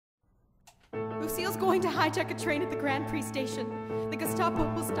Lucille's going to hijack a train at the Grand Prix station. The Gestapo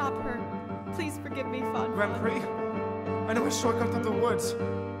will stop her. Please forgive me, Fawn. Grand Prix? I know a shortcut through the woods.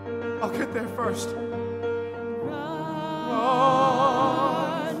 I'll get there first.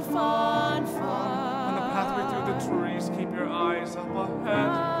 Run, Fawn, Fawn. On the pathway through the trees, keep your eyes up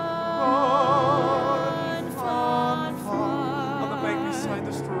ahead. Run, Fawn, Fawn. On the bank beside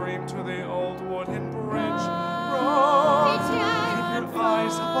the stream to the old wooden bridge. Run. Keep your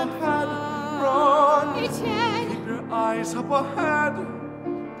eyes up ahead. Run. Keep your eyes up ahead.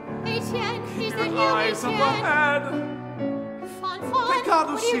 Etienne, Keep your eyes up ahead. Fawn, Thank God,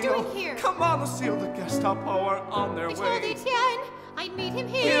 what are you Lucille. doing here? Come on, Lucille. The Gestapo are on their I told way. Etienne I'd meet him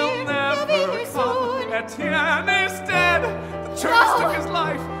here. He'll never be here come. soon. Etienne is dead. The church took his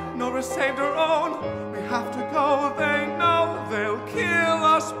life. Nora saved her own. We have to go. They know they'll kill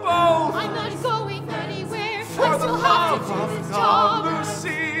us both. I'm not going anywhere. For I the still love have to do of this God, job.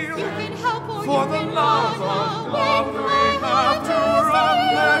 Lucille. You can help or For you the can love run of away. God, we have to run.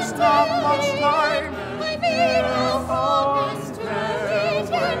 There's not much time. I made a promise to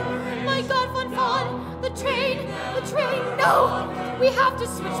Etienne. My God, Fawn, the train, no! We have to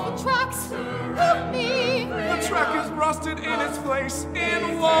switch the tracks. Help me! The track is rusted in its place. It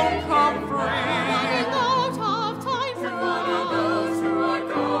won't come free. Running out of time for those who are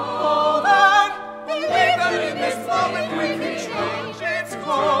gone. Hold on. Believe that in this moment we can change its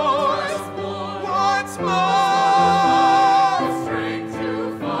course. Once more. Strength to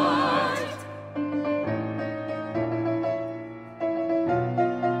fight.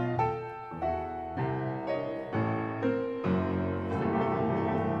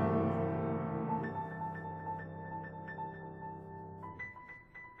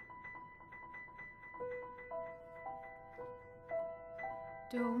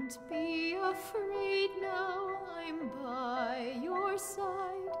 Don't be afraid now, I'm by your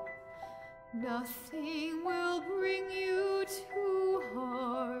side. Nothing will bring you to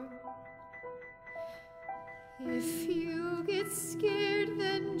harm. If you get scared,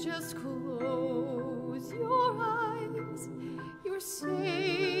 then just close your eyes. You're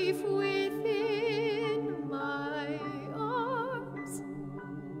safe within my arms.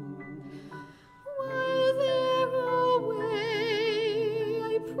 While they're away,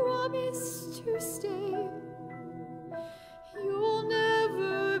 I promise to stay. You'll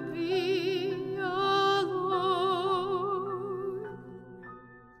never be alone.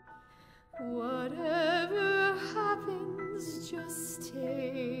 Whatever happens, just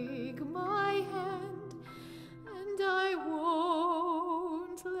take my hand, and I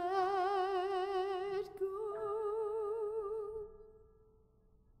won't let go.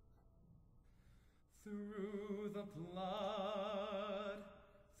 Through the blood,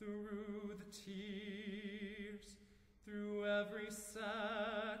 through the tears, through every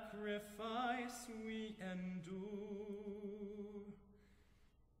sacrifice we endure.